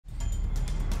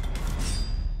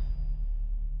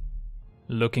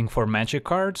Looking for magic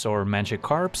cards or magic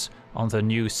carps? On the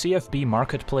new CFB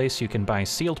marketplace you can buy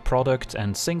sealed product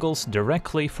and singles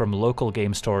directly from local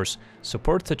game stores.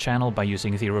 Support the channel by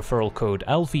using the referral code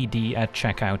LVD at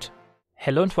checkout.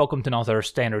 Hello and welcome to another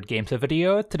standard gameplay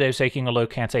video. Today we're taking a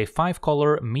look at a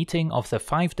 5-color Meeting of the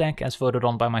 5 deck as voted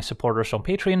on by my supporters on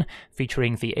Patreon,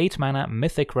 featuring the 8-mana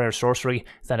mythic rare sorcery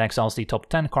that exiles the top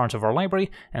 10 cards of our library,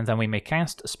 and then we may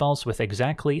cast spells with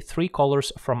exactly 3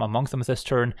 colors from among them this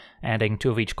turn, adding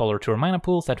 2 of each color to our mana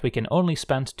pool that we can only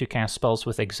spend to cast spells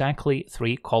with exactly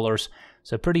 3 colors.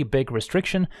 So pretty big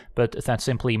restriction, but that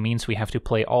simply means we have to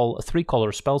play all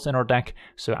 3-color spells in our deck,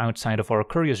 so outside of our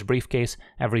Curious Briefcase,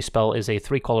 every spell is a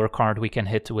 3-color card we can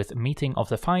hit with Meeting of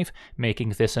the 5, making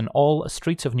this an all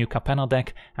Streets of New Capenna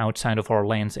deck outside of our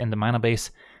lands in the mana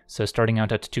base. So starting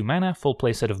out at 2 mana, full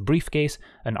playset of Briefcase,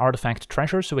 an artifact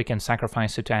treasure so we can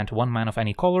sacrifice it to add 1 mana of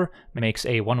any color, makes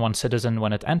a 1/1 citizen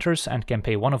when it enters and can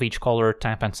pay 1 of each color,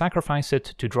 tap and sacrifice it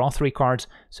to draw 3 cards,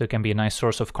 so it can be a nice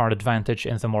source of card advantage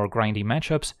in the more grindy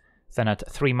matchups. Then at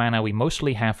 3 mana we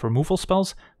mostly have removal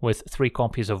spells, with 3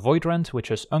 copies of Voidrend,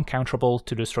 which is uncounterable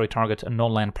to destroy target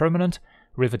non-land permanent.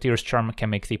 Riveteer's Charm can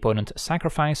make the opponent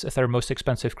sacrifice their most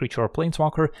expensive creature or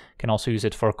planeswalker, can also use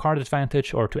it for card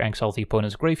advantage or to exile the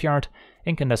opponent's graveyard.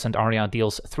 Incandescent Aria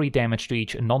deals 3 damage to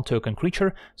each non-token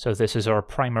creature, so this is our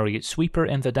primary sweeper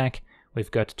in the deck.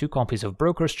 We've got 2 copies of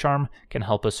Broker's Charm, can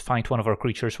help us fight one of our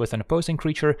creatures with an opposing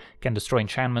creature, can destroy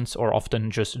enchantments or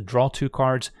often just draw 2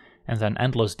 cards. And then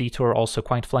Endless Detour, also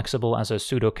quite flexible as a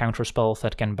pseudo counterspell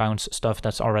that can bounce stuff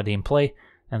that's already in play.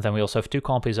 And then we also have 2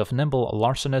 copies of Nimble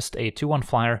Larcenist, a 2/1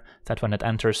 flyer that when it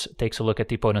enters takes a look at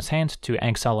the opponent's hand to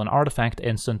exile an artifact,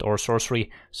 instant or sorcery,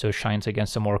 so shines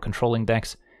against the more controlling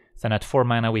decks. Then at 4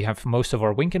 mana we have most of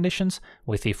our win conditions,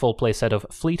 with the full playset of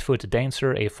Fleetfoot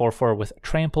Dancer, a 4/4 with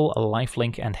Trample,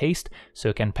 Lifelink and Haste, so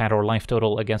it can pad our life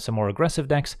total against the more aggressive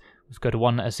decks. We've got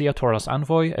 1 Ziatora's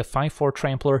Envoy, a 5/4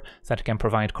 Trampler that can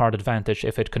provide card advantage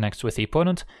if it connects with the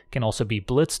opponent, can also be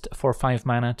blitzed for 5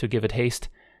 mana to give it haste.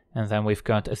 And then we've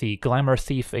got the Glamour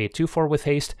Thief, a 2/4 with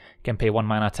haste, can pay 1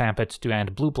 mana, tap it to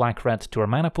add blue, black, red to our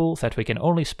mana pool that we can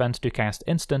only spend to cast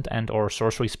instant and or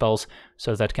sorcery spells,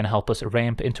 so that can help us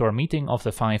ramp into our Meeting of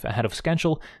the 5 ahead of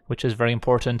schedule, which is very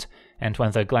important. And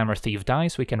when the Glamour Thief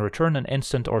dies, we can return an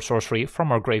instant or sorcery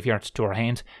from our graveyard to our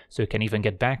hand, so we can even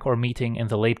get back our Meeting in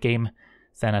the late game.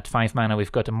 Then at 5 mana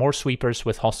we've got more sweepers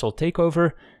with Hostile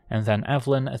Takeover, and then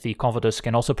Evelyn the Covetous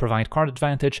can also provide card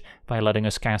advantage by letting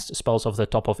us cast spells off the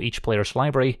top of each player's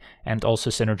library, and also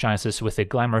synergizes with the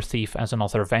Glamour Thief as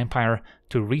another vampire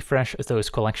to refresh those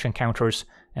collection counters.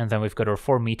 And then we've got our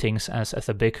 4 meetings as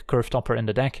the big curve topper in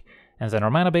the deck. And then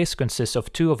our mana base consists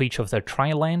of 2 of each of the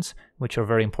tri-lands, which are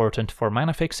very important for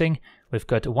mana fixing. We've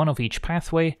got 1 of each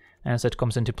pathway, as it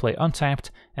comes into play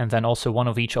untapped, and then also 1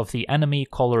 of each of the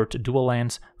enemy-colored dual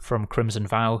lands from Crimson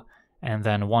Vow, and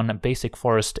then 1 basic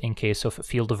forest in case of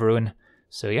Field of Ruin.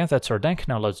 So yeah, that's our deck.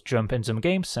 Now let's jump in some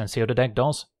games and see how the deck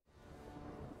does.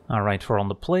 Alright, we're on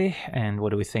the play, and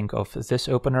what do we think of this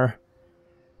opener?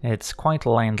 It's quite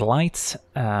land light,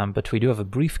 but we do have a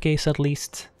Briefcase at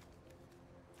least.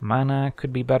 Mana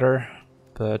could be better,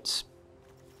 but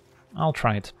I'll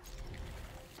try it.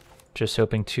 Just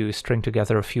hoping to string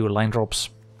together a few line drops.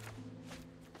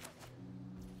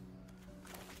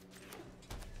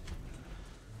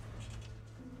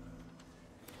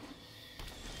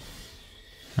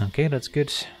 Okay, that's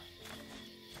good.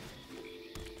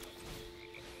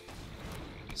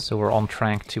 So we're on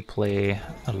track to play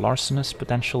a Larcenist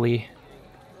potentially.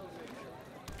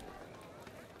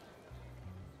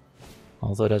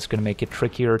 Although that's going to make it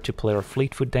trickier to play our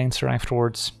Fleetfoot Dancer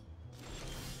afterwards.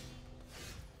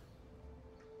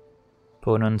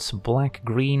 Opponent's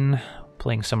black-green,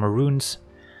 playing some maroons,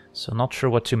 so not sure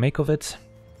what to make of it.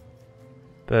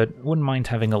 But wouldn't mind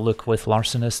having a look with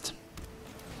Larcenist.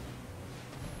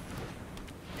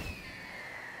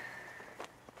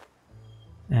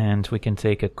 And we can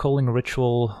take a Culling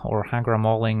Ritual or Hagra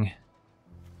Mauling.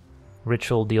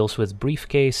 Ritual deals with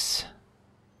Briefcase,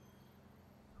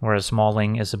 whereas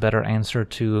Mauling is a better answer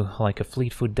to like a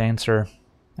Fleetfoot Dancer.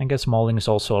 I guess Mauling is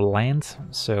also a land,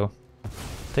 so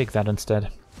take that instead.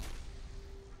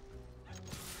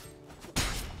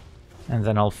 And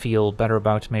then I'll feel better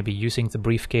about maybe using the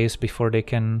Briefcase before they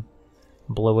can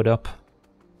blow it up.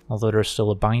 Although there's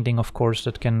still a binding, of course,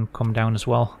 that can come down as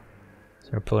well.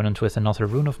 Their opponent with another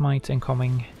Rune of Might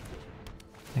incoming.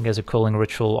 I guess a Culling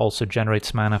Ritual also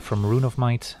generates mana from Rune of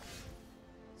Might.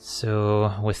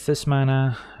 So with this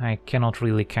mana, I cannot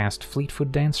really cast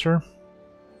Fleetfoot Dancer.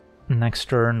 Next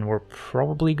turn we're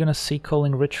probably gonna see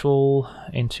Culling Ritual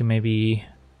into maybe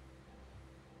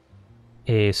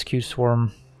a Skew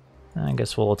Swarm. I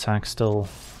guess we'll attack still,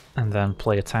 and then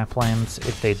play a tap land.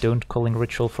 If they don't Culling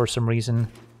Ritual for some reason,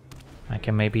 I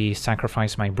can maybe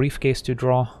sacrifice my briefcase to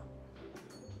draw.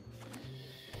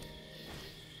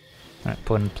 Right,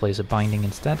 opponent plays a Binding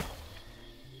instead.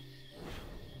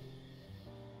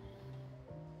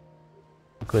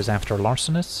 Goes after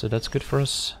Larcenist, so that's good for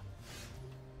us.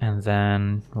 And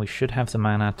then we should have the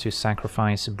mana to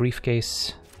sacrifice a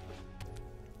briefcase,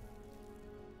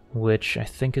 which I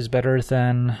think is better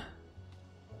than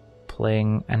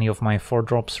playing any of my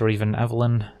 4-drops or even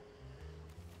Evelyn,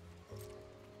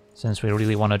 since we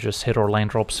really want to just hit our land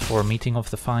drops for Meeting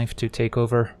of the Five to take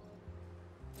over.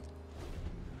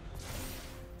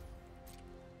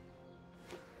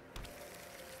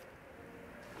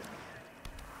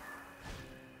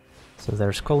 So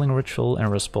there's Culling Ritual,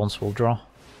 and response will draw.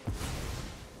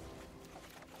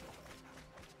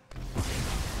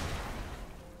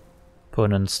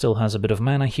 Opponent still has a bit of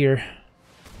mana here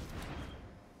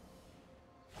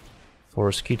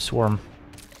for Skewed Swarm.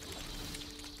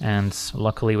 And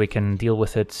luckily we can deal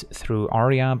with it through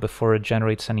Aria before it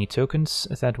generates any tokens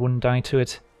that wouldn't die to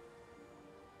it.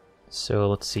 So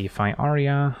let's see, if I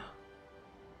Aria,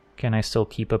 can I still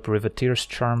keep up Riveteer's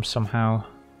Charm somehow?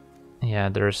 Yeah,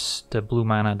 there's the blue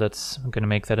mana that's gonna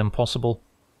make that impossible.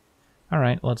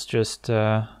 Alright, let's just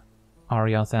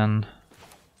Aria then.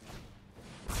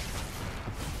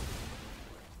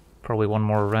 Probably one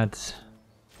more red.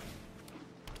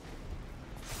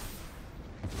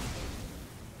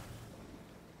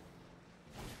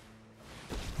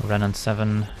 Ren and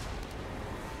 7.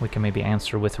 We can maybe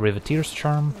answer with Riveteer's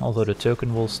Charm, although the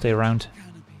token will stay around.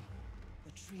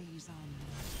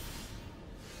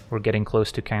 We're getting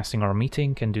close to casting our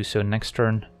Meeting, can do so next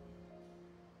turn.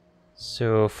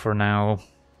 So for now,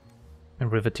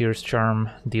 Riveteer's Charm,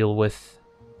 deal with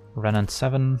Ren and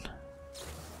 7.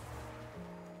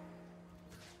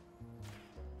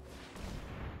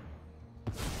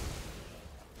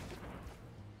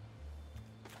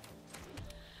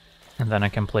 And then I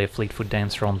can play a Fleetfoot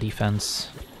Dancer on defense.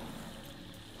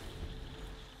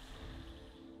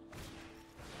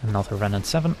 Another Ren and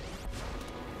 7.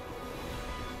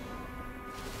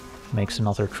 Makes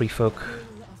another Tree Folk.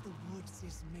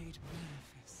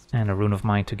 And a Rune of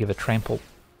Might to give a trample.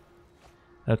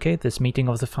 Okay, this Meeting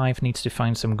of the Five needs to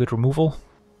find some good removal.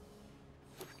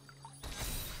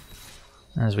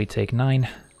 As we take 9.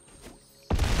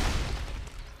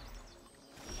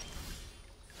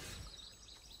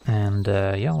 And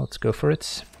yeah, let's go for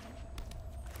it.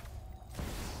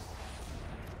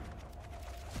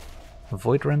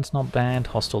 Void Rent's not bad,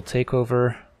 Hostile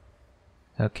Takeover.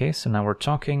 Okay, so now we're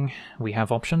talking. We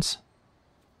have options.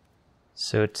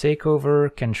 So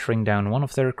Takeover can shrink down one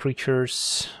of their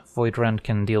creatures. Void Rent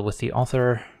can deal with the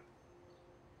other.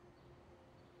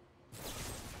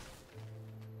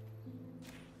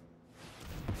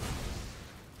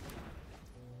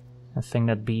 I think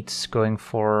that beats going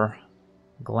for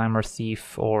Glamour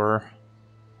Thief or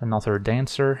another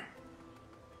Dancer,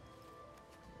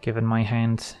 given my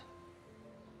hand.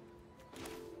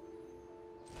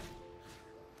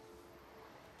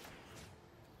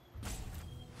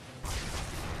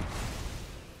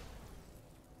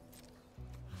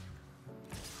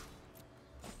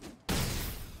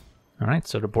 Alright,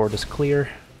 so the board is clear.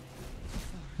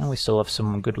 And we still have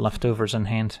some good leftovers in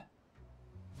hand.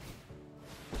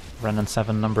 Ren and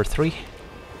 7, number 3.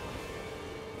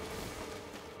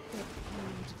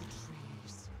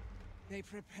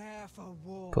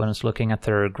 Opponent's looking at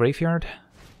their graveyard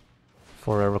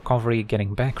for a recovery,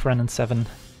 getting back Ren and 7.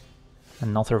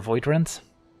 Another Void Rent.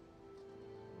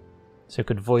 So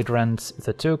could Void Rent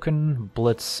the token,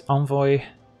 Blitz Envoy,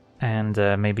 and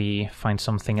maybe find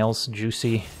something else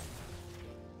juicy.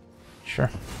 Sure.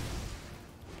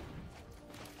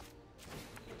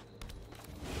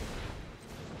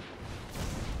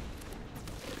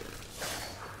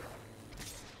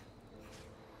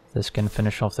 This can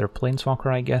finish off their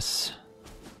Planeswalker, I guess.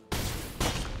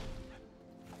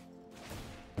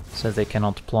 So they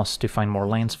cannot plus to find more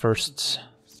lands first.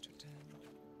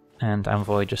 And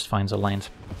Envoy just finds a land.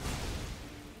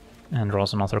 And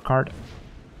draws another card.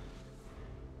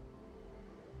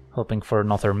 Hoping for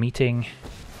another Meeting.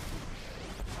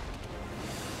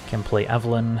 Can play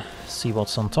Evelyn, see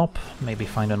what's on top, maybe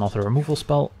find another removal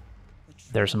spell.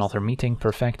 There's another Meeting,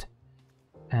 perfect.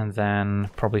 And then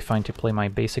probably fine to play my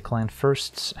basic land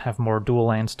first, have more dual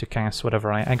lands to cast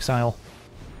whatever I exile.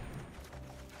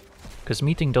 Because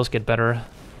Meeting does get better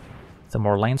the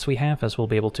more lands we have, as we'll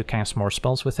be able to cast more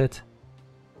spells with it.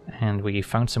 And we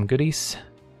found some goodies.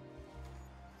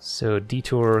 So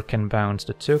Detour can bounce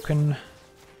the token.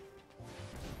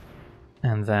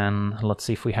 And then let's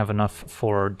see if we have enough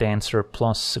for Dancer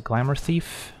plus Glamour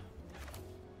Thief.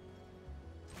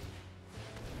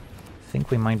 I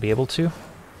think we might be able to.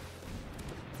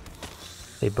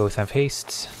 They both have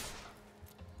haste.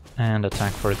 And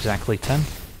attack for exactly 10.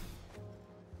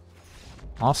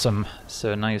 Awesome.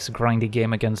 So nice grindy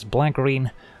game against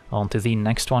black-green. On to the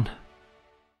next one.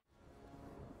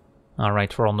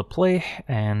 Alright, we're on the play,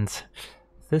 and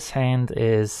this hand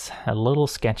is a little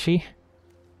sketchy.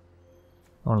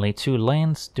 Only 2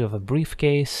 lands, do have a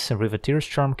briefcase, a Riveteer's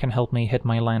Charm can help me hit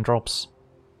my land drops.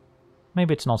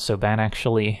 Maybe it's not so bad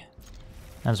actually,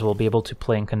 as we'll be able to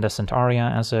play Incandescent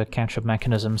Aria as a catch-up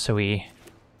mechanism so we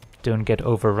don't get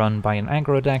overrun by an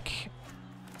aggro deck,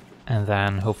 and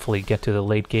then hopefully get to the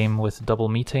late game with double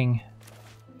meeting.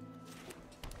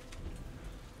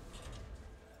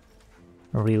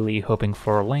 Really hoping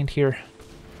for a land here,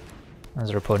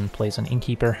 as our opponent plays an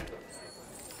Innkeeper.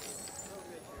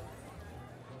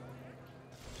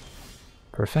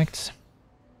 Perfect.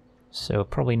 So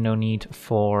probably no need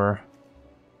for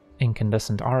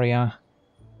Incandescent Aria.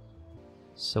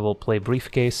 So we'll play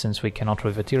Briefcase since we cannot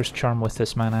Riveteer's Charm with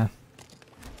this mana.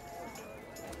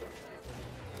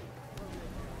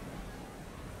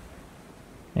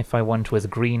 If I went with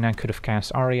green I could have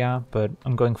cast Aria, but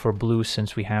I'm going for blue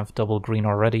since we have double green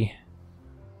already.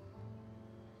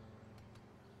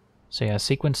 So yeah,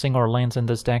 sequencing our lands in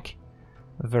this deck,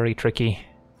 very tricky.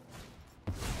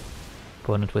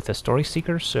 Opponent with a Story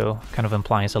Seeker, so kind of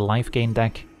implies a life gain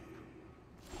deck.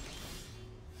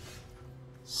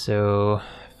 So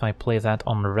if I play that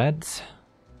on red,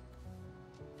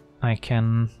 I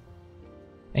can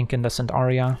Incandescent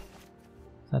Aria.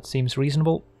 That seems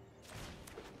reasonable.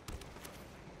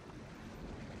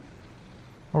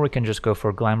 Or we can just go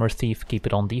for Glamour Thief, keep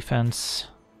it on defense.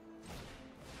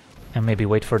 And maybe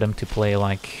wait for them to play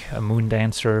like a Moon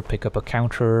Dancer, pick up a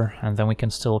counter, and then we can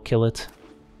still kill it.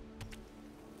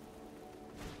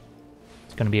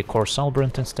 It's gonna be a Core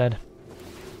Celebrant instead.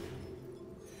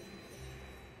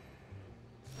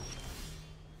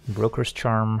 Broker's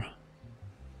Charm.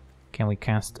 Can we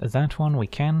cast that one? We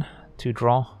can, to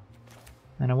draw.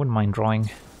 And I wouldn't mind drawing.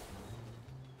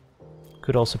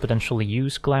 Could also potentially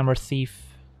use Glamour Thief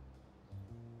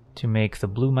to make the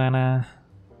blue mana.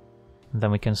 Then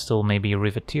we can still maybe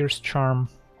Riveteer's Charm.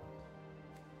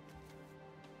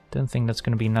 Don't think that's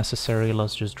going to be necessary,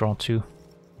 let's just draw 2.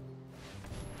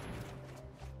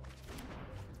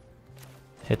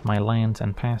 Hit my land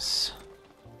and pass.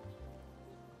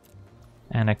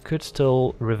 And I could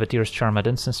still Riveteer's Charm at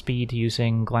instant speed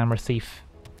using Glamour Thief.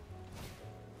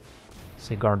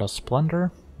 Sigarda's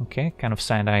Splendor. Okay, kind of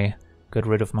sad I got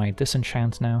rid of my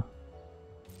disenchant now.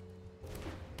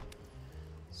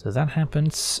 So that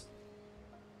happens.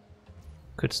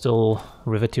 Could still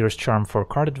Riveteer's Charm for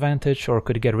card advantage, or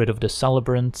could get rid of the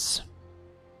Celebrants.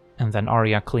 And then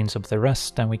Arya cleans up the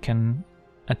rest, and we can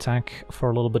attack for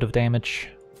a little bit of damage.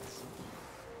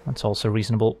 That's also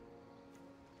reasonable.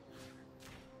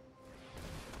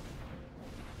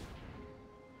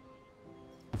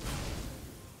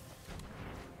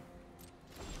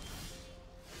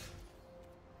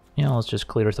 Yeah, let's just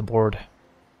clear the board.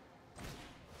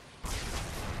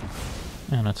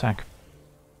 And attack.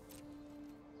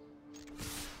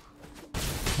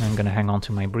 I'm gonna hang on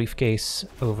to my briefcase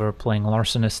over playing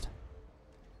Larcenist.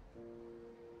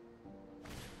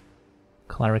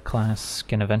 Cleric class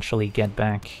can eventually get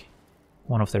back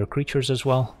one of their creatures as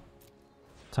well.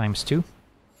 ×2.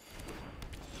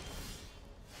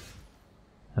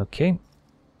 Okay.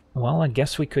 Well, I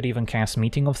guess we could even cast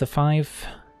Meeting of the Five,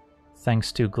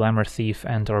 thanks to Glamour Thief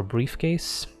and our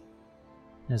briefcase.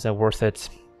 Is that worth it?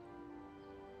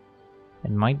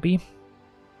 It might be.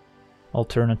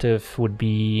 Alternative would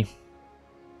be...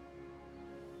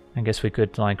 I guess we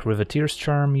could like Riveteer's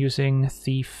Charm using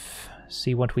Thief,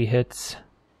 see what we hit.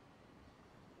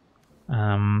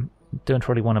 Don't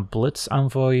really want to Blitz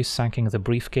Envoy, sacking the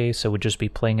briefcase, so we'd just be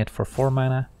playing it for 4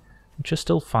 mana, which is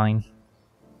still fine.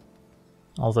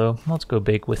 Although, let's go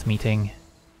big with Meeting.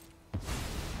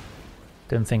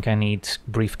 Don't think I need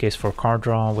briefcase for card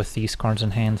draw with these cards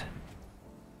in hand.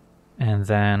 And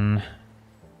then...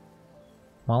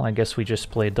 well, I guess we just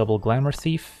play double Glamour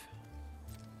Thief.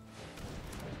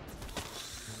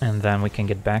 And then we can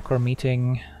get back our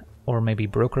Meeting, or maybe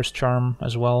Broker's Charm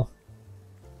as well.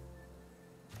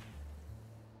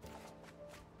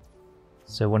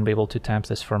 So wouldn't be able to tap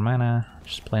this for mana,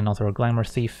 just play another Glamour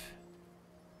Thief.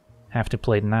 Have to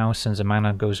play it now since the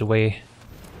mana goes away.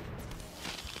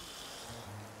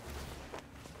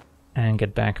 And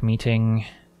get back Meeting.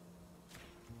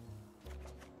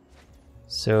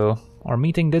 So our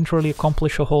Meeting didn't really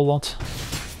accomplish a whole lot.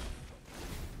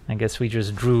 I guess we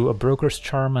just drew a Broker's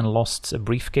Charm and lost a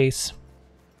briefcase.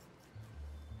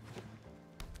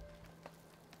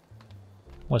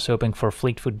 Was hoping for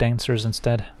Fleetfoot Dancers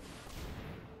instead.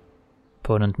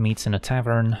 Opponent meets in a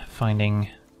tavern, finding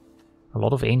a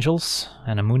lot of angels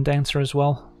and a Moon Dancer as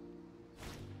well.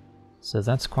 So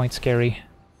that's quite scary.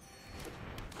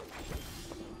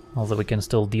 Although we can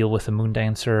still deal with the Moon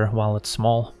Dancer while it's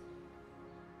small.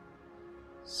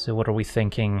 So what are we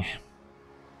thinking?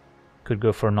 Could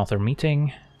go for another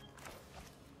meeting.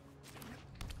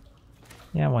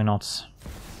 Yeah, why not?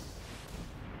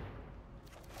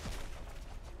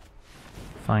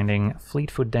 Finding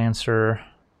Fleetfoot Dancer.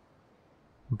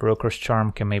 Broker's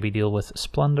Charm can maybe deal with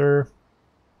Splendor.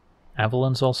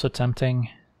 Avalon's also tempting.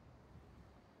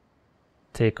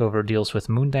 Takeover deals with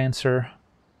Moon Dancer.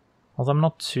 Although I'm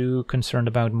not too concerned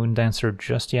about Moon Dancer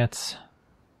just yet.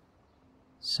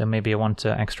 So maybe I want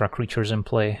extra creatures in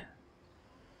play.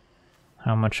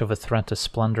 How much of a threat is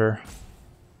Splendor?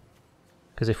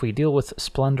 Because if we deal with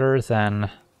Splendor,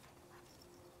 then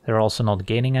they're also not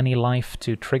gaining any life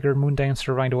to trigger Moon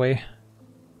Dancer right away.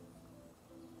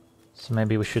 So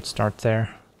maybe we should start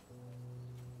there.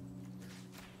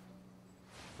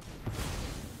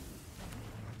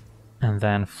 And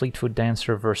then Fleetfoot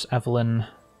Dancer versus Evelyn.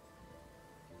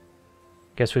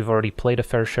 Guess we've already played a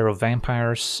fair share of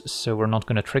vampires, so we're not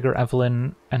going to trigger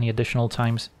Evelyn any additional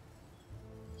times.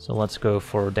 So let's go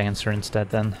for Dancer instead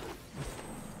then.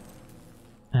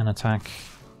 And attack.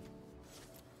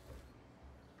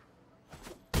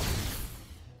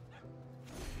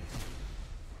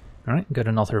 Alright, got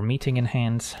another meeting in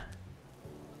hand.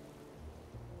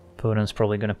 Opponent's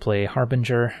probably going to play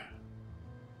Harbinger.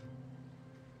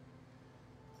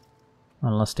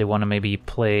 Unless they want to maybe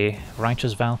play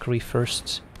Righteous Valkyrie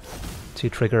first to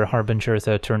trigger Harbinger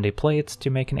the turn they play it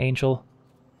to make an angel.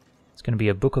 It's going to be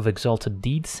a Book of Exalted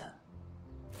Deeds.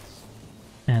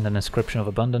 And an Inscription of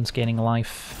Abundance gaining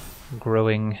life.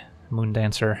 Growing Moon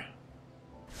Dancer.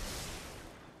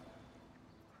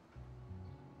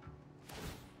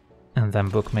 And then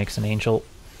Book makes an angel.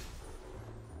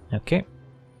 Okay.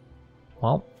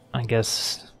 Well, I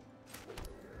guess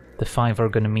the 5 are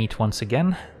going to meet once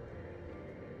again.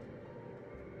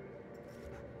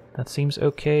 That seems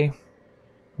okay.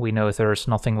 We know there's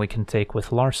nothing we can take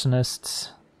with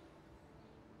Larcenists.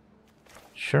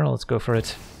 Sure, let's go for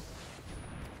it.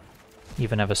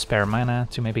 Even have a spare mana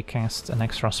to maybe cast an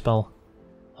extra spell.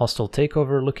 Hostile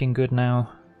Takeover looking good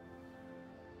now.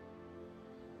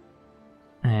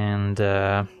 And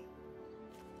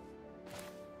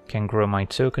can grow my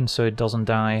token so it doesn't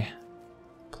die.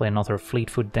 Play another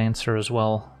Fleetfoot Dancer as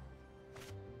well.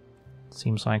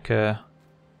 Seems like a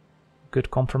good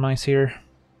compromise here.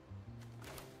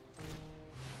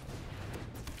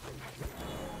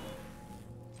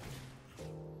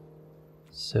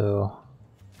 So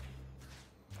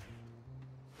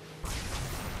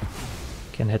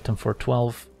can hit them for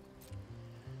 12.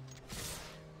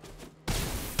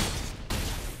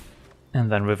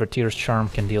 And then Riveteer's Charm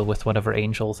can deal with whatever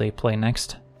angel they play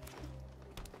next.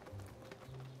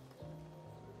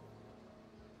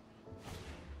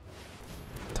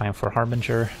 Time for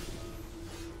Harbinger.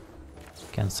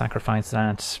 Can sacrifice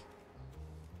that.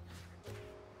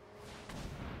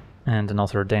 And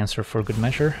another Dancer for good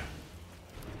measure.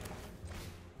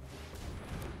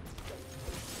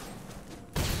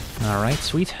 Alright,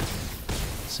 sweet.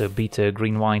 So beat a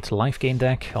green-white life gain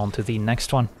deck, on to the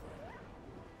next one.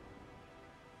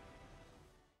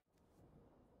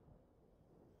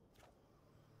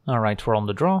 Alright, we're on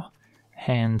the draw.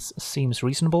 Hands seems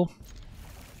reasonable.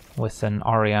 With an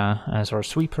Aria as our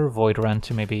sweeper, Void Rend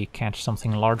to maybe catch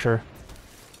something larger.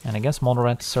 And I guess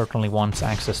Monored certainly wants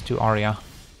access to Aria.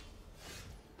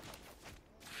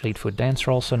 Fleetfoot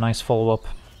Dancer also nice follow-up.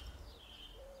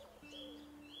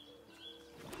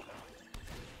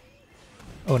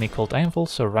 Oni Cold Anvil,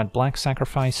 so red-black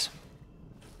sacrifice.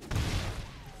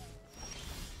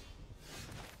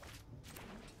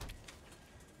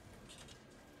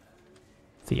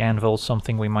 The Anvil,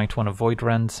 something we might want to Void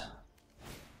Rend.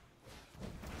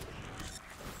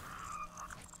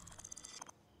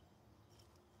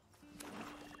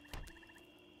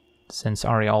 Since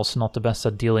Ariel's not the best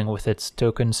at dealing with its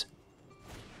tokens.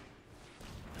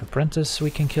 Apprentice we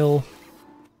can kill.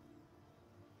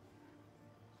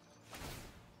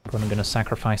 But I'm gonna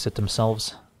sacrifice it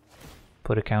themselves.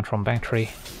 Put a counter on Battery.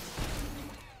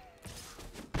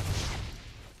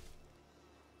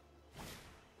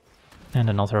 And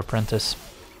another Apprentice.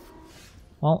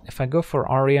 Well, if I go for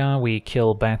Aria, we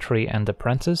kill Battery and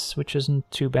Apprentice, which isn't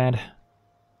too bad.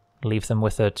 Leave them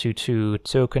with a 2/2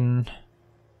 token.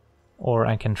 Or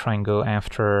I can try and go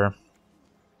after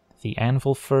the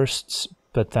anvil first,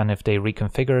 but then if they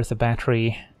reconfigure the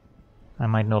battery, I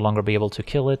might no longer be able to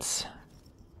kill it.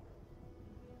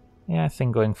 Yeah, I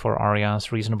think going for Arya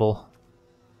is reasonable.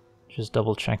 Just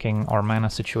double checking our mana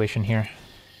situation here.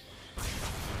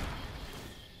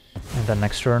 And then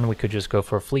next turn we could just go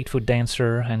for Fleetfoot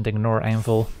Dancer and ignore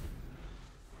Anvil.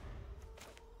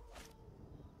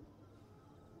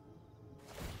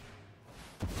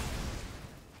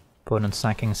 Opponent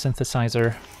sacking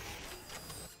Synthesizer.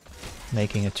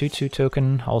 Making a 2/2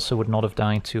 token, also would not have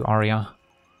died to Arya.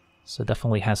 So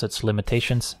definitely has its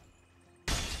limitations.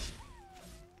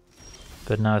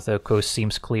 But now the coast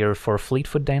seems clear for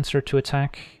Fleetfoot Dancer to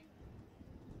attack.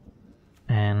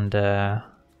 And I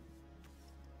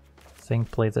think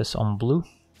play this on blue.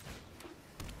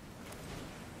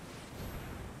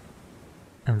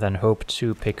 And then hope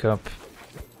to pick up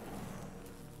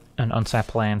an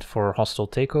untapped land for hostile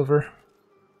takeover.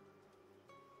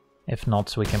 If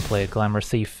not, we can play a Glamour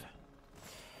Thief.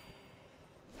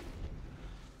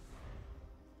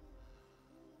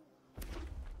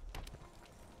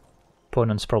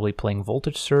 Opponent's probably playing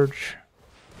Voltage Surge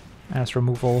as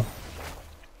removal,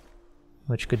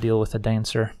 which could deal with a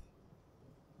Dancer.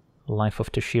 Life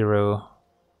of Toshiro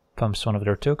pumps one of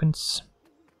their tokens,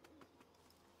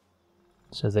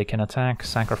 so they can attack,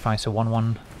 sacrifice a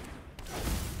 1/1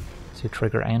 to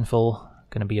trigger Anvil.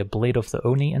 Gonna be a Blade of the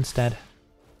Oni instead.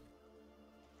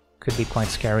 Could be quite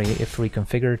scary if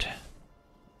reconfigured.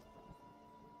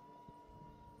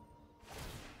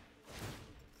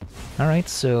 Alright,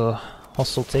 so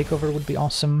hostile takeover would be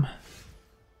awesome,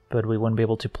 but we wouldn't be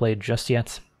able to play it just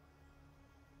yet.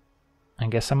 I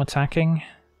guess I'm attacking,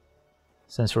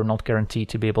 since we're not guaranteed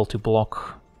to be able to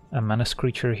block a menace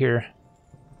creature here.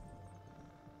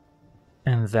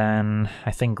 And then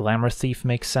I think Glamour Thief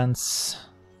makes sense.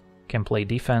 Can play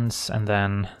defense, and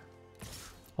then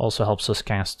also helps us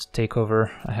cast Takeover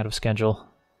ahead of schedule.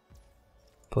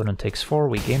 Opponent takes 4,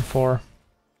 we gain 4.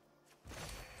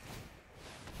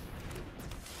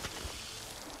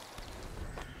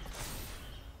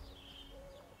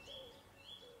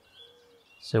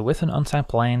 So with an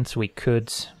untapped land, we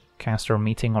could cast our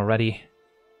Meeting already,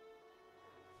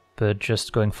 but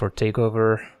just going for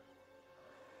Takeover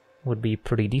would be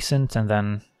pretty decent. And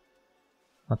then,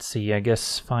 let's see, I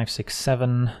guess 5, 6,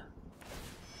 7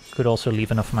 could also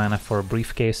leave enough mana for a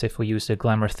Briefcase if we use the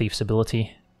Glamour Thief's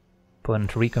ability.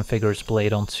 Opponent reconfigures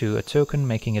Blade onto a token,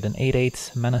 making it an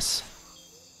 8/8 menace.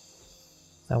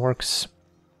 That works.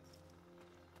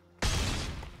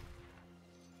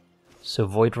 So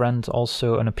Void Rend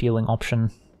also an appealing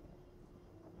option.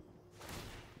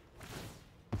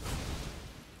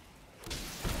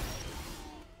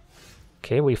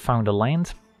 Okay, we found a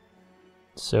land.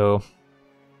 So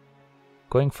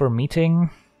going for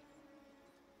Meeting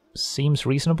seems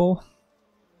reasonable.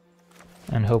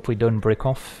 And hope we don't break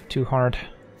off too hard.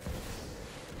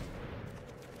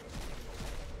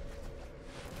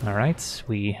 Alright,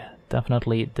 we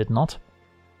definitely did not.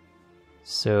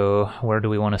 So where do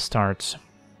we want to start?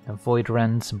 A Void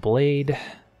Rend Blade.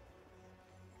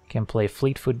 Can play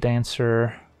Fleetfoot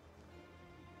Dancer.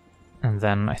 And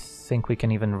then I think we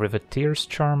can even Riveteer's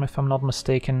Charm if I'm not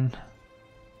mistaken.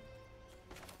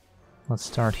 Let's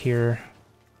start here.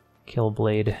 Kill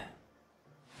Blade.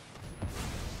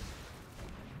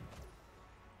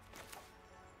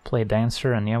 Play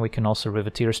Dancer, and yeah, we can also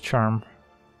Riveteer's Charm.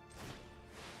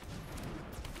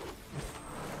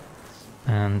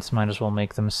 And might as well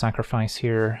make them sacrifice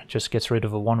here. Just gets rid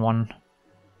of a 1/1.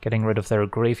 Getting rid of their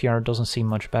graveyard doesn't seem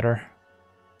much better.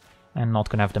 And not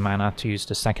gonna have the mana to use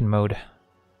the second mode.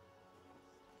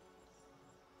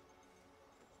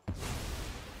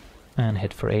 And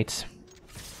hit for 8.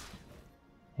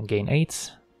 And gain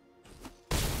 8.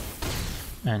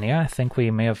 And yeah, I think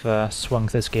we may have swung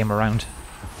this game around.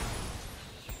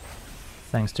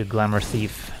 Thanks to Glamour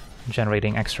Thief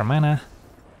generating extra mana.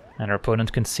 And our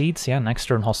opponent concedes. Yeah, next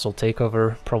turn hostile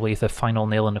takeover. Probably the final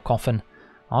nail in the coffin.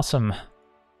 Awesome.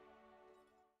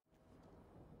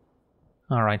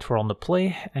 Alright, we're on the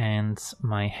play, and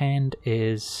my hand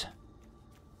is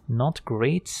not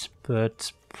great,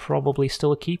 but probably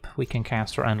still a keep. We can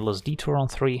cast our Endless Detour on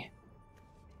 3,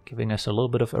 giving us a little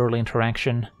bit of early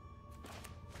interaction.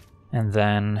 And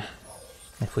then,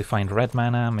 if we find red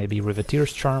mana, maybe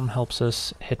Riveteer's Charm helps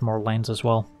us hit more lands as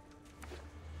well.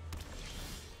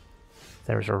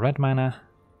 There's our red mana.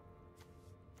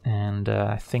 And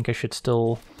I think I should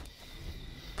still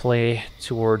play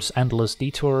towards Endless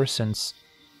Detour, since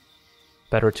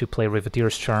better to play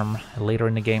Riveteer's Charm later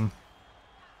in the game.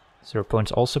 So our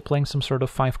opponent's also playing some sort of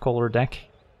 5-color deck.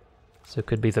 So it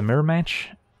could be the mirror match,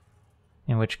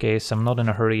 in which case I'm not in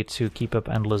a hurry to keep up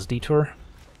Endless Detour.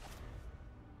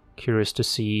 Curious to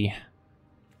see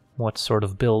what sort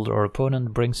of build our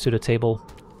opponent brings to the table.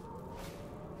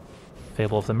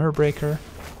 Fable of the Mirrorbreaker.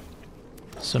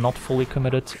 So not fully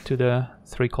committed to the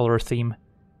 3-color theme.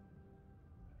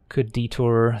 Could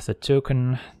detour the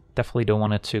token. Definitely don't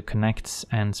want it to connect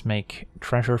and make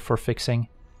treasure for fixing.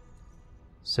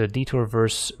 So detour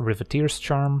versus Riveteer's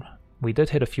Charm. We did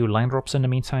hit a few line drops in the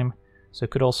meantime, so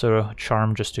could also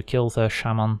charm just to kill the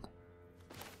shaman,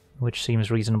 which seems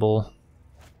reasonable.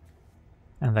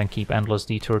 And then keep Endless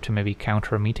Detour to maybe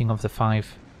counter a meeting of the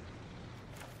 5.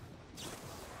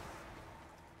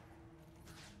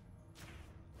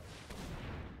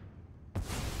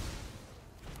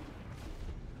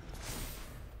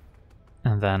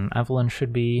 And then Evelyn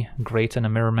should be great in a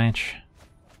mirror match.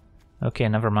 Okay,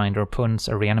 never mind, our opponent's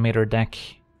a Reanimator deck.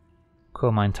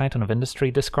 Coma and Titan of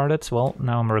Industry discarded. Well,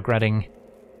 now I'm regretting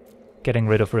getting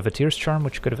rid of Riveteer's Charm,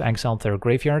 which could have exiled their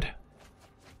graveyard.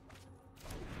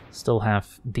 Still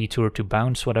have Detour to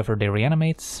bounce whatever they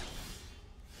reanimate.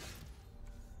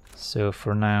 So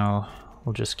for now,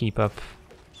 we'll just keep up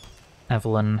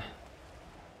Evelyn.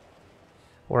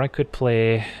 Or I could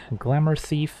play Glamour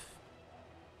Thief.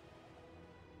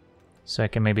 So I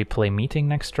can maybe play Meeting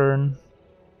next turn.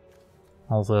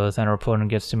 Although then our opponent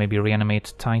gets to maybe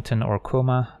reanimate Titan or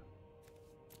Coma.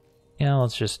 Yeah,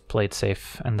 let's just play it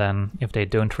safe, and then if they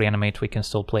don't reanimate, we can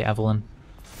still play Evelyn.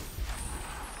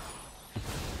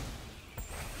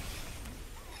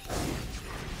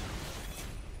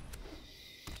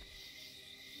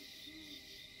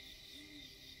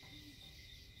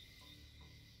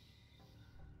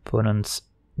 Opponent's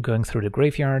going through the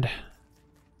graveyard.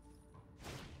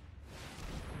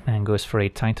 And goes for a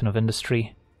Titan of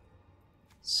Industry.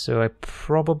 So I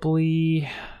probably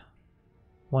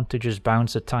want to just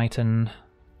bounce a Titan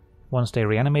once they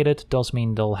reanimate it. Does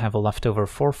mean they'll have a leftover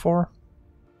 4/4.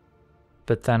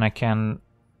 But then I can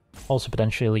also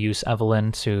potentially use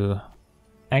Evelyn to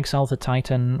exile the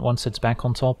Titan once it's back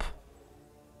on top.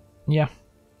 Yeah.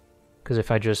 Because if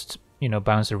I just, you know,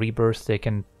 bounce a Rebirth, they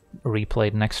can replay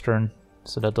it next turn.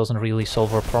 So that doesn't really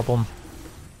solve our problem.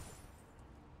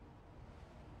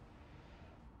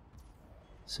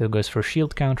 So it goes for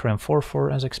shield counter and 4/4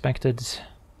 as expected.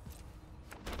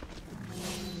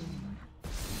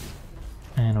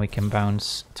 And we can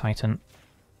bounce Titan.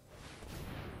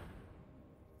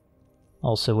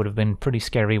 Also would have been pretty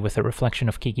scary with a reflection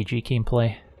of Kiki-Jiki in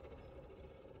play.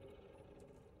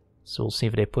 So we'll see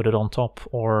if they put it on top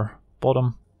or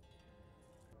bottom.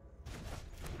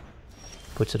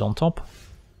 Puts it on top.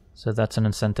 So that's an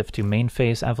incentive to main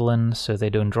phase Evelyn, so they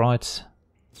don't draw it.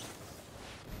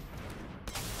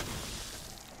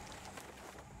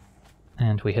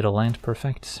 And we hit a land,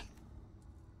 perfect.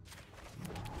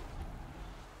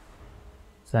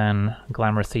 Then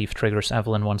Glamour Thief triggers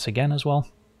Evelyn once again as well.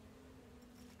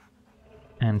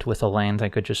 And with a land I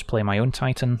could just play my own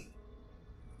Titan.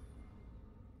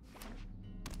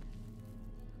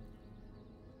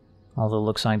 Although it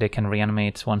looks like they can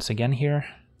reanimate once again here.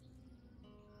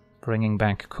 Bringing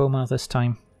back Coma this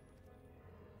time.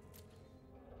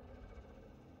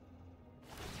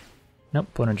 Nope,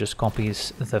 opponent just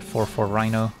copies the 4/4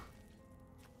 Rhino.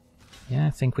 Yeah, I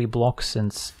think we block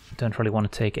since I don't really want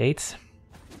to take 8.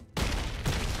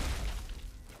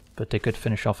 But they could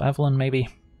finish off Evelyn, maybe.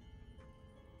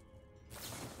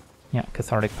 Yeah,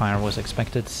 Cathartic Pyre was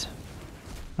expected.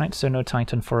 Right, so no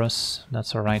Titan for us,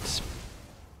 that's alright.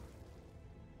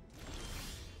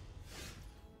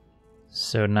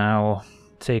 So now,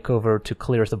 Takeover to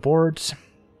clear the board.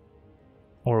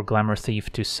 Or Glamour Thief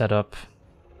to set up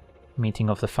Meeting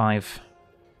of the 5.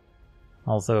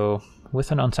 Although,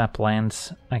 with an untapped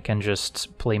land, I can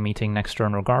just play Meeting next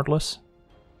turn regardless.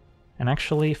 And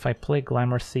actually, if I play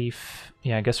Glamour Thief,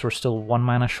 yeah, I guess we're still 1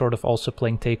 mana short of also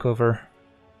playing Takeover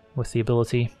with the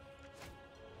ability.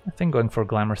 I think going for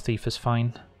Glamour Thief is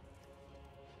fine.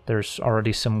 There's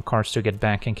already some cards to get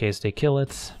back in case they kill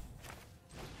it.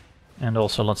 And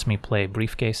also lets me play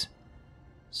Briefcase.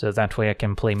 So that way I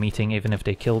can play Meeting even if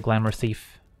they kill Glamour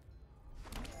Thief.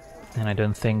 And I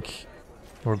don't think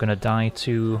we're gonna die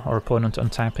to our opponent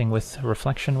untapping with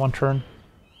Reflection one turn.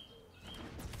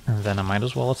 And then I might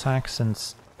as well attack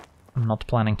since I'm not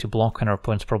planning to block and our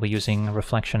opponent's probably using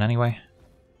Reflection anyway.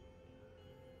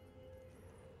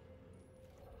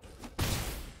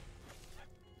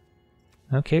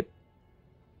 Okay.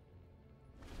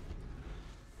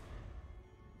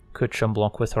 Could chum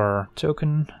block with our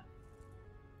token,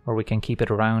 or we can keep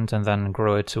it around and then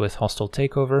grow it with Hostile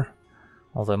Takeover.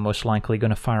 Although most likely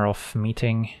gonna fire off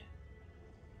Meeting.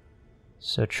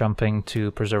 So chumping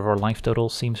to preserve our life total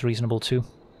seems reasonable too.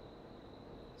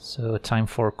 So time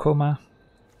for Coma.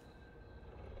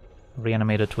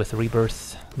 Reanimated with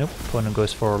Rebirth. Nope, opponent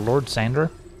goes for Lord Xander.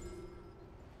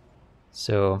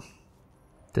 So,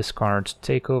 discard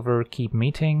Takeover, keep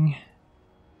meeting.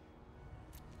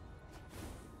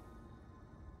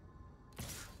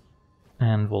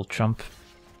 And we'll jump.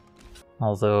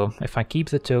 Although, if I keep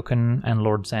the token and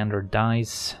Lord Xander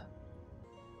dies,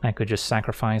 I could just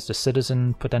sacrifice the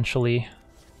Citizen, potentially,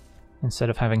 instead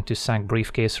of having to sack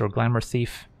Briefcase or Glamour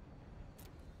Thief.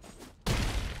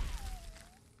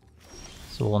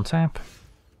 So we'll untap.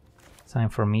 Time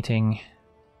for meeting.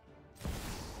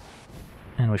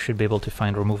 And we should be able to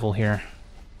find removal here.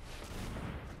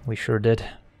 We sure did.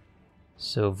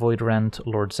 So Void Rent,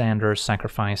 Lord Xander,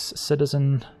 sacrifice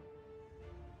Citizen.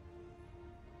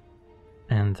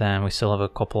 And then we still have a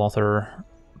couple other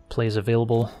plays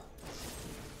available.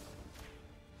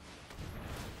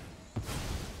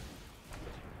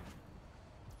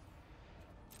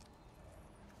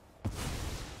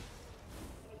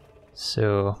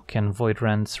 So, can Void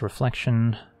Rent's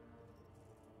Reflection,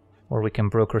 or we can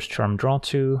Broker's Charm draw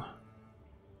 2.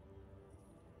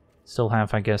 Still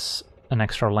have, I guess, an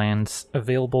extra land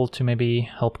available to maybe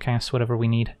help cast whatever we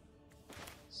need.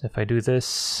 So if I do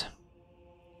this...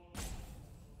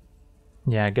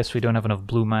 Yeah, I guess we don't have enough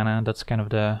blue mana, that's kind of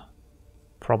the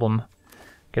problem.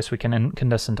 Guess we can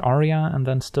Incandescent Aria and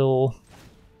then still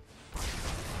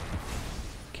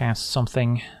cast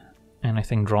something, and I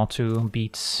think draw 2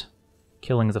 beats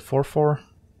killing the 4/4.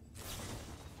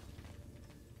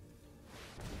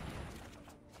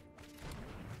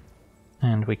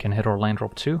 And we can hit our land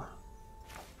drop too.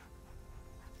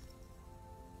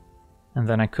 And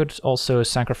then I could also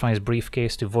sacrifice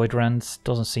Briefcase to Void Rent,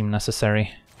 doesn't seem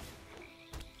necessary.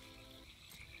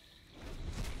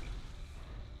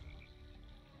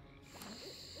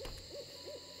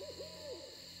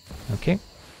 Okay.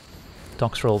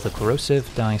 Toxtrol the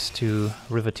Corrosive dies to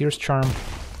Riveteer's Charm.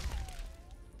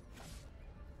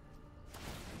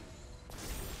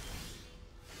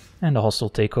 And a Hostile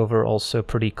Takeover, also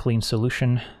pretty clean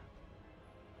solution.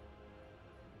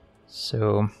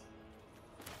 So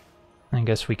I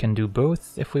guess we can do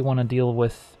both if we want to deal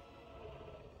with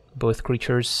both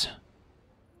creatures.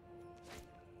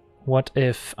 What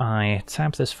if I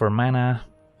tap this for mana,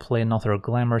 play another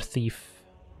Glamour Thief?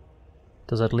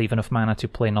 Does that leave enough mana to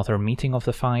play another Meeting of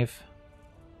the 5?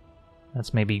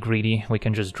 That's maybe greedy. We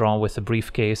can just draw with the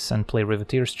Briefcase and play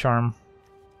Riveteer's Charm.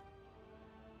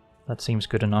 That seems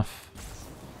good enough.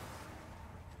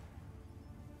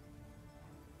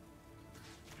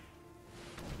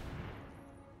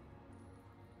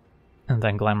 And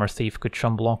then Glamour Thief could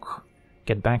chum block,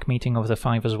 get back Meeting of the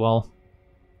 5 as well.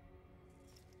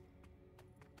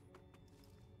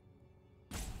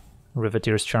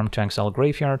 Riveteer's Charm to exile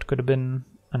Graveyard could have been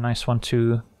a nice one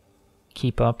to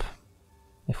keep up.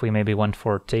 If we maybe went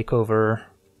for Takeover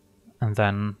and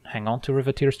then hang on to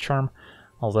Riveteer's Charm.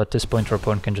 Although at this point our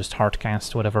opponent can just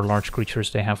hardcast whatever large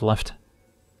creatures they have left.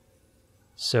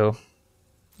 So,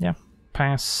 yeah,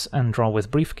 pass and draw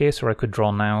with Briefcase, or I could draw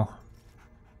now.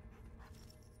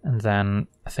 And then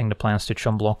I think the plan is to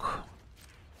chum block,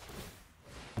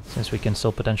 since we can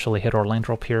still potentially hit our land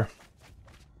drop here.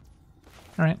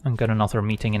 Alright, I've got another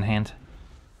Meeting in hand.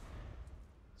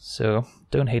 So,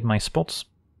 don't hate my spots.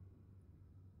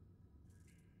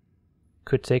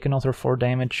 Could take another 4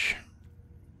 damage.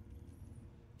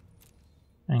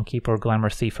 And keep our Glamour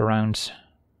Thief around.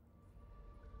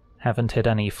 Haven't hit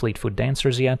any Fleetfoot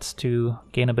Dancers yet to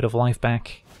gain a bit of life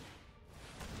back.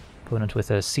 Opponent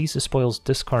with a Seize the Spoils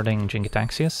discarding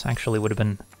Jin-Gitaxias actually would have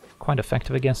been quite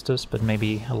effective against us, but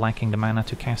maybe lacking the mana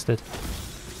to cast it.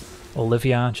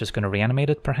 Olivia just gonna reanimate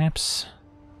it, perhaps?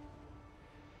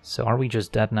 So are we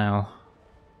just dead now?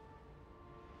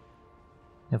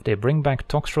 If they bring back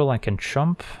Toxtrol, I can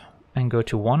chump and go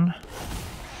to 1.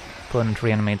 Opponent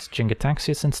reanimates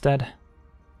Jin-Gitaxias instead.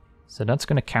 So that's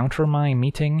gonna counter my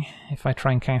Meeting if I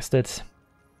try and cast it.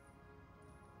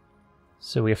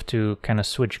 So we have to kind of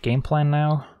switch game plan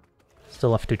now.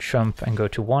 Still have to chump and go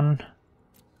to 1.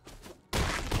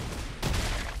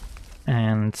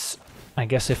 And I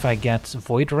guess if I get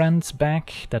Void Rent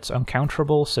back, that's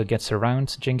uncounterable, so it gets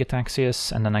around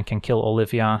Jin-Gitaxias, and then I can kill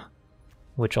Olivia,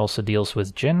 which also deals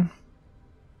with Jin.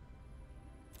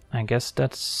 I guess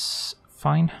that's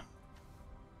fine.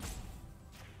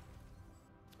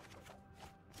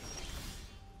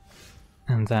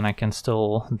 And then I can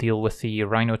still deal with the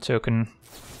Rhino token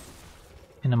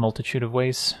in a multitude of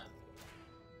ways.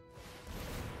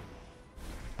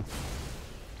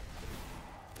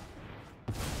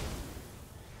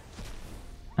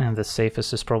 And the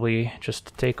safest is probably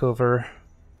just Takeover.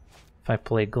 If I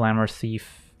play Glamour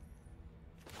Thief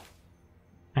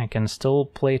I can still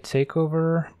play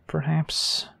Takeover,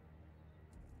 perhaps?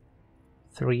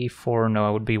 3, 4, no, I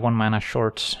would be 1 mana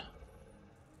short.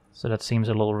 So that seems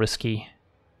a little risky.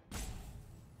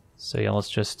 So yeah, let's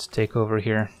just take over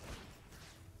here.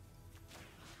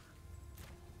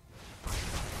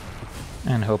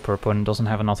 And hope our opponent doesn't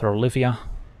have another Olivia.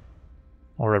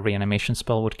 Or a reanimation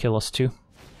spell would kill us too.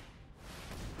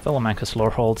 Velomachus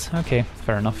Lorehold, okay,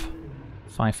 fair enough.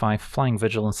 5/5, Flying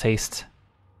Vigilance Haste.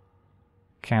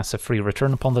 Cast a free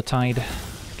Return Upon the Tide,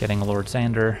 getting Lord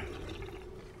Xander.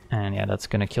 And yeah, that's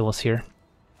gonna kill us here.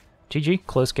 GG,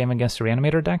 close game against the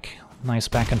Reanimator deck. Nice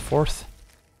back and forth.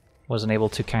 Wasn't able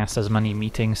to cast as many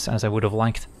meetings as I would have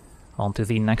liked. On to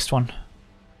the next one.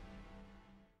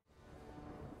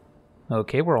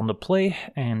 Okay, we're on the play,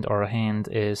 and our hand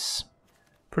is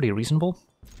pretty reasonable.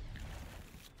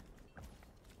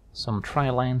 Some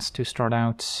tri-lands to start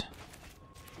out.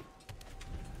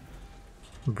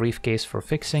 Briefcase for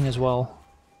fixing as well.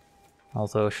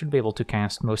 Although I should be able to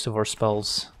cast most of our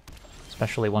spells,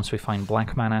 especially once we find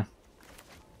black mana.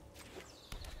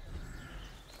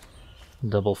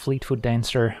 Double Fleetfoot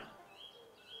Dancer.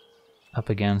 Up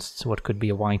against what could be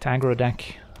a white aggro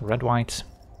deck, red-white.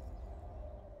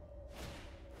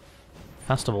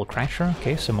 Festival Crasher,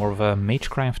 okay, so more of a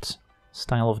Magecraft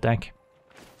style of deck.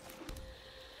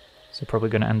 So probably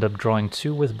going to end up drawing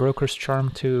 2 with Broker's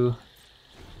Charm to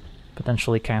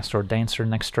potentially cast our Dancer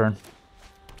next turn.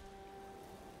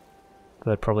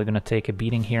 But probably going to take a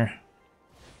beating here.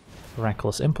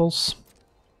 Reckless Impulse.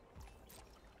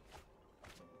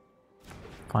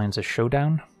 Finds a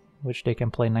Showdown, which they can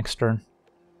play next turn.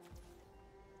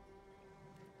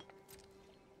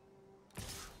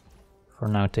 For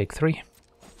now, take 3.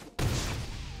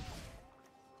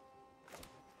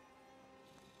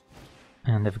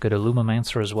 And they've got a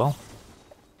Lumomancer as well.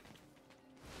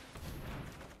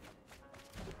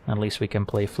 At least we can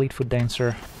play Fleetfoot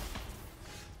Dancer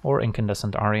or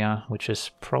Incandescent Aria, which is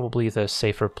probably the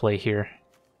safer play here.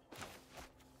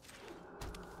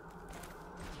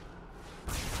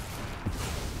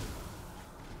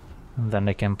 And then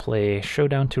they can play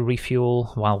Showdown to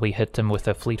refuel while we hit them with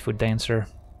a Fleetfoot Dancer.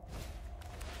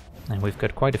 And we've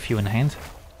got quite a few in hand.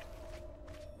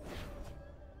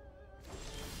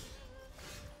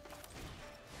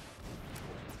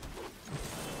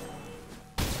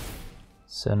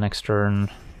 So next turn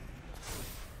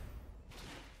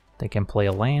they can play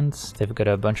a land. They've got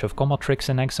a bunch of combat tricks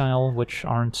in exile, which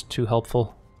aren't too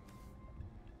helpful.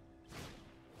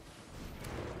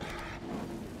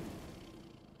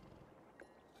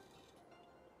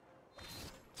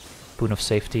 Boon of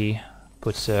Safety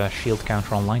puts a shield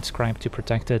counter on Lightscribe to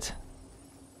protect it.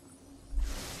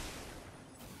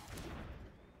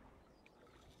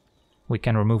 We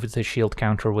can remove the shield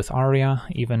counter with Aria,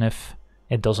 even if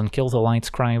it doesn't kill the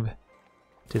Lightscribe,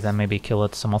 to then maybe kill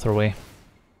it some other way.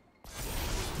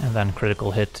 And then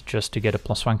critical hit just to get a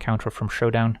 +1 counter from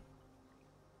Showdown.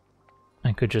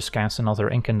 I could just cast another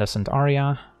Incandescent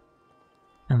Aria,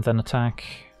 and then attack,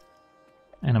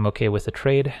 and I'm okay with the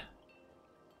trade.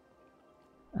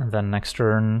 And then next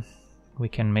turn we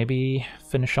can maybe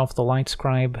finish off the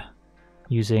Lightscribe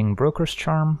using Broker's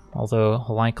Charm, although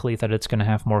likely that it's going to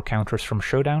have more counters from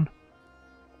Showdown.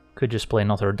 Could just play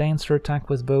another Dancer attack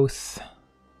with both.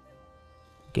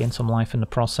 Gain some life in the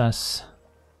process.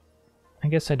 I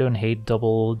guess I don't hate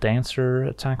double Dancer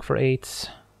attack for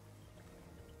 8.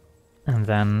 And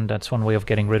then that's one way of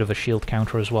getting rid of a shield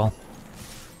counter as well.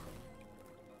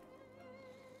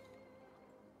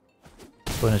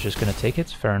 Opponent's just gonna take it,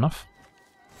 fair enough.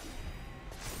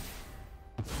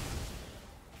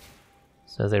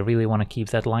 So they really want to keep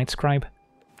that Lightscribe.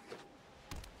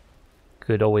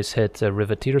 Could always hit a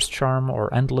Riveteer's Charm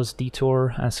or Endless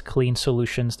Detour as clean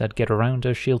solutions that get around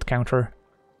a shield counter.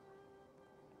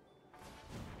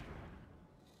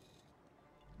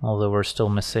 Although we're still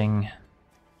missing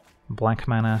black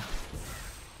mana.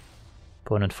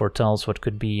 Opponent foretells what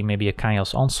could be maybe a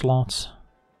Chaos Onslaught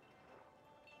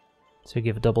to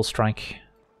give double strike.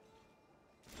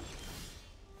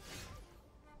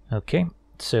 Okay.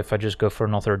 So if I just go for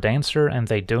another Dancer and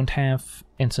they don't have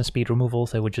instant speed removal,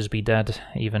 they would just be dead,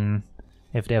 even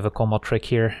if they have a combat trick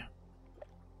here.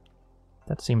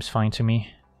 That seems fine to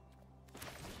me.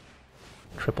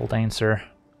 Triple Dancer.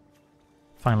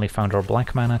 Finally found our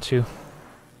black mana too.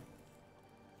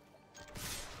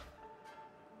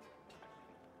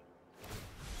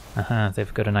 Aha,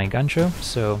 they've got an Eiganjo,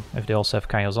 so if they also have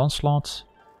Chaos Onslaught,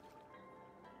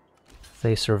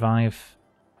 they survive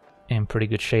in pretty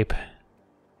good shape.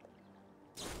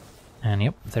 And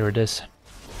yep, there it is.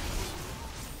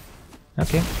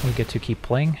 Okay, we get to keep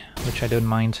playing, which I don't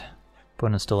mind.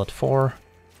 Opponent's still at 4.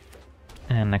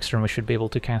 And next turn we should be able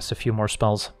to cast a few more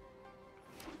spells.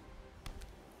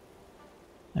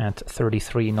 At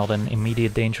 33, not in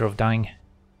immediate danger of dying.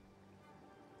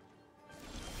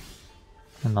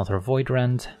 Another Void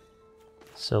Rend.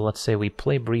 So let's say we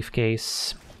play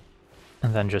Briefcase,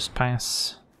 and then just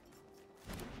pass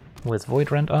with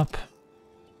Void Rend up.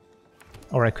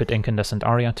 Or I could Incandescent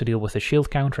Aria to deal with the shield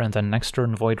counter, and then next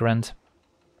turn Void Rend.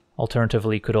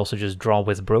 Alternatively, could also just draw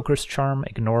with Broker's Charm,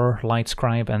 ignore Light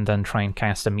Scribe, and then try and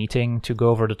cast a Meeting to go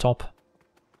over the top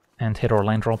and hit our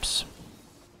land drops.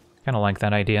 Kinda like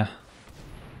that idea.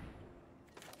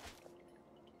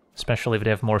 Especially if they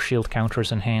have more shield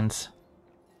counters in hand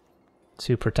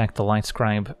to protect the Light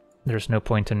Scribe. There's no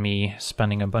point in me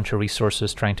spending a bunch of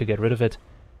resources trying to get rid of it.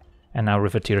 And now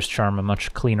Riveteer's Charm, a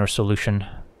much cleaner solution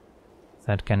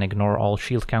that can ignore all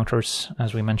shield counters,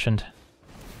 as we mentioned.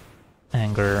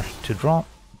 Anger to draw.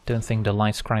 Don't think the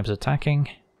Light Scribe's attacking.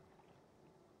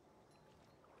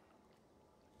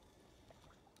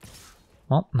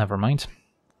 Well, never mind.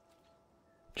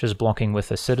 Just blocking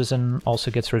with a Citizen also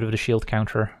gets rid of the shield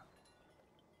counter.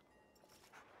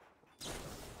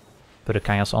 But a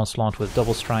Chaos Onslaught with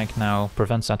Double Strike now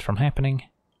prevents that from happening.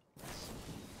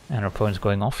 And our opponent's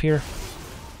going off here.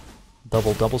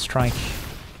 Double Strike.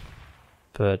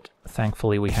 But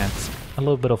thankfully we had a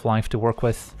little bit of life to work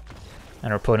with.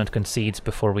 And our opponent concedes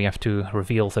before we have to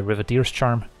reveal the Riveteer's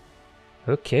Charm.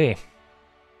 Okay.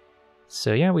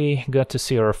 So yeah, we got to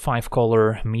see our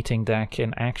 5-color Meeting deck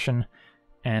in action.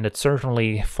 And it's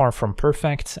certainly far from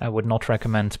perfect. I would not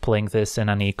recommend playing this in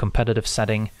any competitive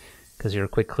setting, because you're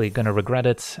quickly gonna regret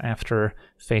it after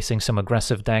facing some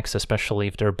aggressive decks, especially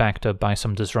if they're backed up by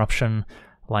some disruption.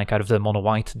 Like out of the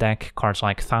mono-white deck, cards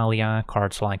like Thalia,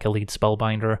 cards like Elite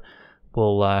Spellbinder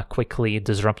will quickly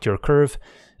disrupt your curve,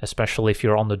 especially if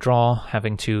you're on the draw,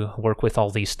 having to work with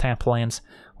all these tap lands.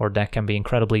 Our deck can be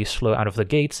incredibly slow out of the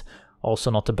gates,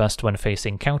 also not the best when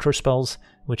facing counter spells,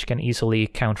 which can easily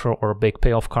counter our big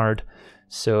payoff card.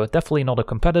 So definitely not a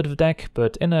competitive deck,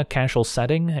 but in a casual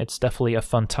setting, it's definitely a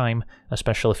fun time,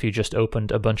 especially if you just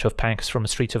opened a bunch of packs from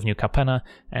Streets of New Capenna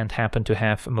and happen to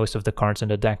have most of the cards in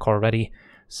the deck already.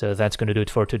 So that's going to do it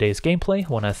for today's gameplay.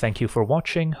 Want to thank you for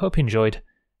watching, hope you enjoyed,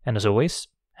 and as always,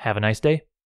 have a nice day.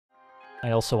 I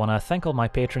also want to thank all my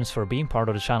patrons for being part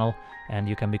of the channel, and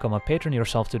you can become a patron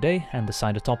yourself today and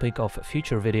decide the topic of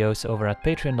future videos over at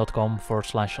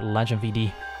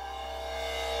patreon.com/LegenVD.